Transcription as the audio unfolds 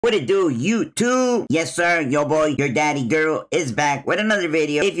What it do, YouTube? Yes, sir, your boy, your daddy girl, is back with another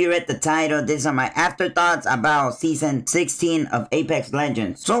video. If you read the title, these are my afterthoughts about Season 16 of Apex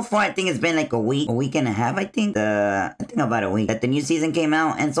Legends. So far, I think it's been like a week and a half, I think about a week that the new season came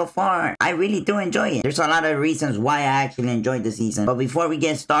out, and so far, I really do enjoy it. There's a lot of reasons why I actually enjoyed the season. But before we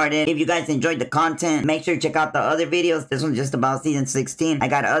get started, if you guys enjoyed the content, make sure to check out the other videos. This one's just about Season 16. I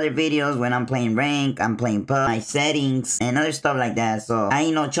got other videos when I'm playing rank, I'm playing PUBG, my settings, and other stuff like that. So, I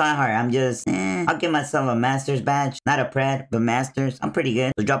ain't no tryhard. I'm just, I'll give myself a master's badge. Not a pred, but masters. I'm pretty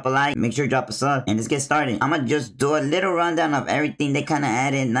good. So drop a like, make sure to drop a sub, and let's get started. I'm gonna just do a little rundown of everything they kind of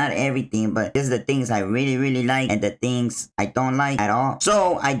added. Not everything, but just the things I really like and the things I don't like at all.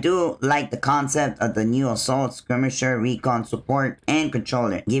 So I do like the concept of the new assault, skirmisher, recon, support, and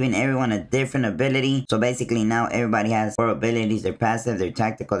controller, giving everyone a different ability. So basically now everybody has 4 abilities. They're passive, they're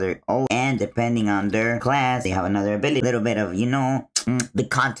tactical, they're ult, and depending on their class, they have another ability. A little bit of, you know, the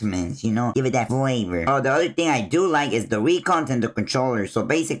condiments, you know, give it that flavor. Oh, the other thing I do like is the recons and the controllers. So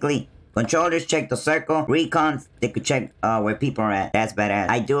basically, controllers check the circle, recons, they could check where people are at. That's badass.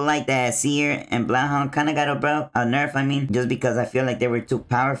 I do like that Seer and Bloodhound kind of got a nerf, I mean, just because I feel like they were too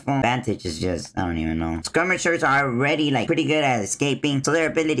powerful. Vantage is just, I don't even know. Skirmishers are already like pretty good at escaping, so their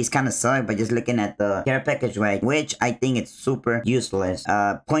abilities kind of suck, but just looking at the care package, right, which I think it's super useless.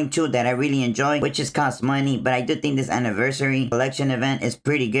 Point 2 that I really enjoy, which is cost money, but I do think this anniversary collection event is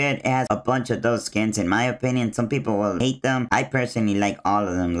pretty good. It has a bunch of those skins, in my opinion. Some people will hate them. I personally like all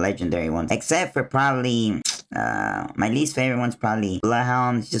of them, legendary ones, except for probably my least favorite one's probably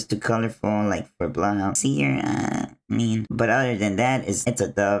Bloodhound. It's just too colorful, like for Bloodhound. Seer, I mean, but other than that, it's a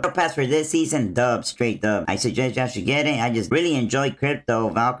dub. Battle Pass for this season, dub, straight dub. I suggest y'all should get it. I just really enjoy Crypto,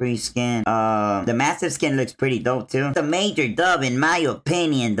 Valkyrie skin. The massive skin looks pretty dope too. The major dub, in my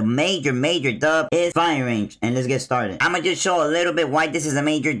opinion, the major dub is Fire Range. And let's get started. I'm gonna just show a little bit why this is a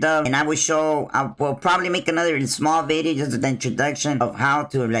major dub, and I will probably make another small video, just an introduction of how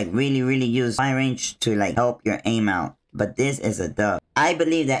to like really use Fire Range to like help your aim out. But this is a dub. I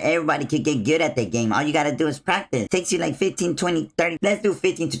believe that everybody can get good at the game. All you gotta do is practice. It takes you like 15, 20, 30. Let's do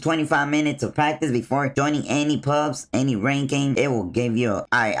 15 to 25 minutes of practice before joining any pubs, any rank game. It will give you a...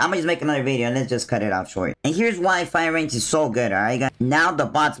 Alright, I'm gonna just make another video. Let's just cut it off short. And here's why Fire Range is so good, alright guys? Now the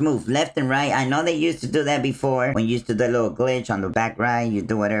bots move left and right. I know they used to do that before. When you used to do a little glitch on the back right, you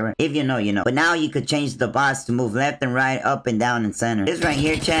do whatever. If you know, you know. But now you could change the bots to move left and right, up and down and center. This right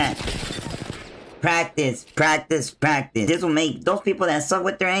here, chat. Practice. This will make those people that suck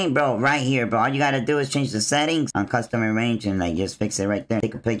with their aim, bro, right here, bro. All you gotta do is change the settings on custom and range and like just fix it right there.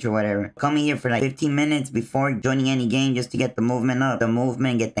 Take a picture, whatever. Come in here for like 15 minutes before joining any game just to get the movement up. The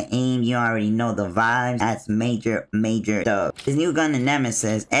movement, get the aim. You already know the vibes. That's major dub. This new gun, the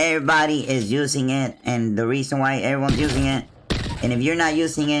Nemesis, everybody is using it, and the reason why everyone's using it, and if you're not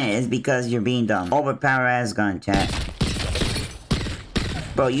using it, is because you're being dumb. Overpower ass gun, chat.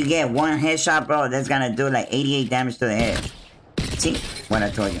 Bro, you get one headshot, bro, that's gonna do like 88 damage to the head. See? What I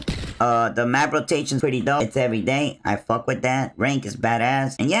told you. The map rotation's pretty dope. It's every day. I fuck with that. Rank is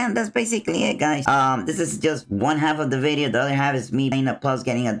badass. And yeah, that's basically it, guys. This is just one half of the video. The other half is me playing a plus,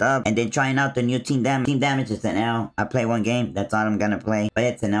 getting a dub, and then trying out the new team damage. Team damage is an L. I play one game. That's all I'm gonna play. But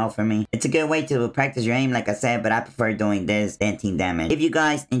it's an L for me. It's a good way to practice your aim, like I said, but I prefer doing this than team damage. If you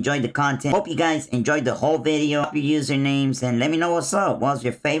guys enjoyed the content, hope you guys enjoyed the whole video. Drop your usernames and let me know what's up. What's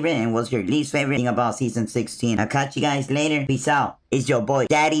your favorite and what's your least favorite thing about Season 16. I'll catch you guys later. Peace out. It's your boy,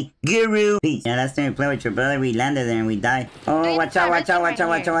 Daddy Guru. Peace. Yeah, last time we played with your brother, we landed there and we died. Oh, watch out. I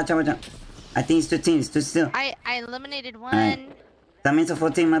think it's 2 teams, 2 still. I eliminated one. Right. That means a full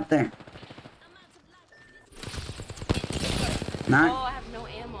team up there. Not? Oh, I have no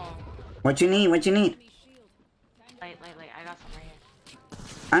ammo. What you need? Light. I got some right here.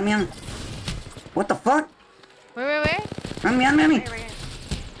 I'm young. What the fuck? Where? I'm young. Right here.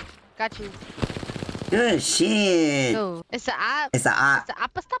 Got you. Good shit. Oh, it's the app. It's the app. It's the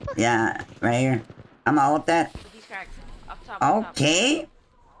appa stopper? Yeah, right here. I'm gonna ult that. He's cracked. Up top. Okay.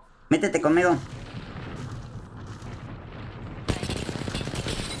 Métete conmigo.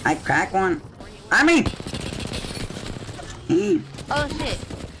 I crack one. I mean. Oh shit.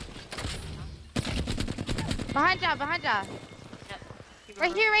 Behind ya.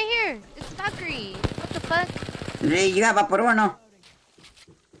 Right here. It's Valkyrie. What the fuck? You got Vaporub or no?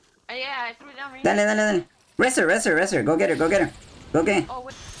 Yeah, I threw it down right Dale. Racer. Go get her. Go get it. Oh,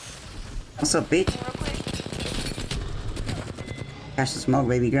 wait. What's up, bitch? Catch the smoke,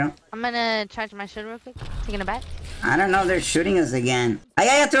 baby girl. I'm gonna charge my shield real quick. Taking it back. I don't know, they're shooting us again.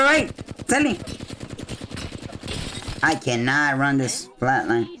 Yeah, to the right. Tell me. I cannot run this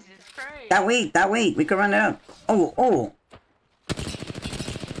flatline. That weak. We could run it up. Oh.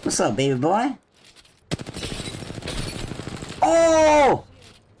 What's up, baby boy? Oh!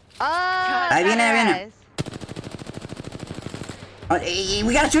 Ahí viene, ahí viene. Oh,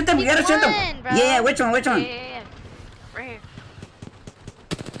 we gotta shoot them, we gotta shoot them. Bro. Yeah, which one, which one? Yeah. Right here.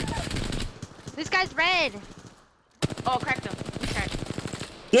 This guy's red. Oh, cracked him.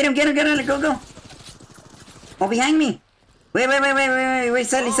 Cracked. Get him, go, go. Oh, behind me. Wait,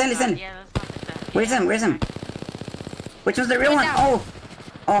 Sally. Yeah, that's Where's him? Which one's the real one? Down.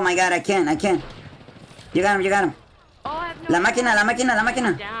 Oh my god, I can't. You got him. Oh, I have no La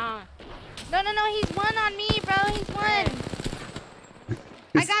máquina. Down. No, he's one on me, bro. He's one.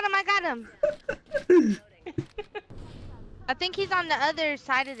 I got him. I think he's on the other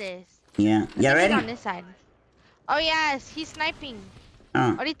side of this. Yeah. He's Ready? on this side. Oh, yes, he's sniping.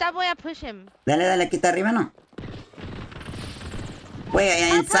 Oh. Ahorita voy a push him. Dale, aquí está arriba, ¿no? Wait,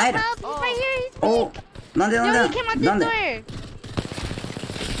 inside. Help. He's right here. He's Oh, ¿dónde? Yo, he came out this ¿Dónde? door.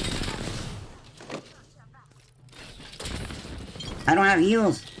 I don't have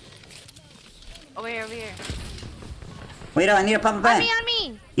heals. Over here. Wait up, I need to pop it back. On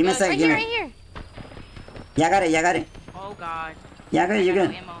me. Give me a second, Right here. Yeah, I got it. Oh, God. Yeah, I got it, you're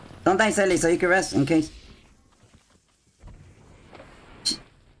good. Ammo. Don't die, Sally, so you can rest in case.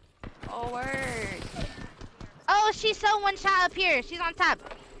 Oh, word. Oh, she's so one shot up here. She's on top.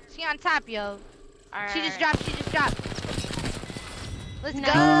 She on top, yo. She just dropped. Let's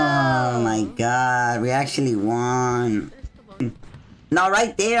go. Oh my god, we actually won. No,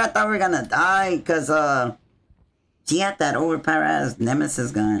 right there, I thought we were gonna die, cause she had that overpowered ass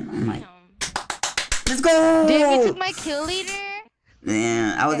Nemesis gun. Oh my. Let's go! Damn, you took my kill leader?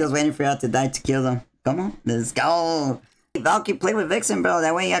 Yeah, I was just waiting for y'all to die to kill them. Come on, let's go. Valky, play with Vixen, bro.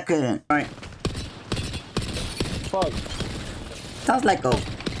 That way I couldn't. Alright. Fuck. Sounds like a.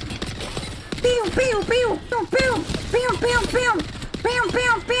 Pew.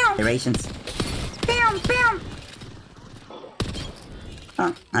 Iterations.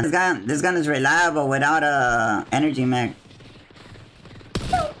 Oh, and this gun is reliable without a energy mag.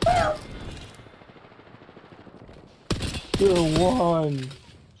 Still won.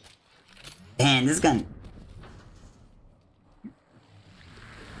 Damn, this gun.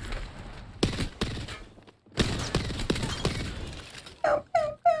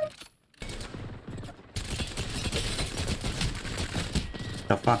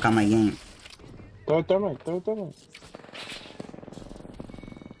 The fuck on my game. Throw it thermite.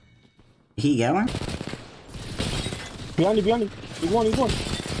 He get one? Behind you. He's one.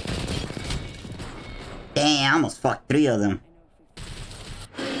 Damn, I almost fucked 3 of them.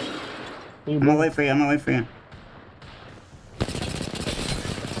 I'm gonna wait for you.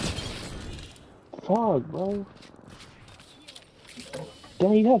 Fuck, bro.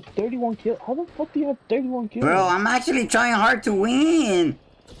 Damn, you have 31 kills. How the fuck do you have 31 kills? Bro, I'm actually trying hard to win.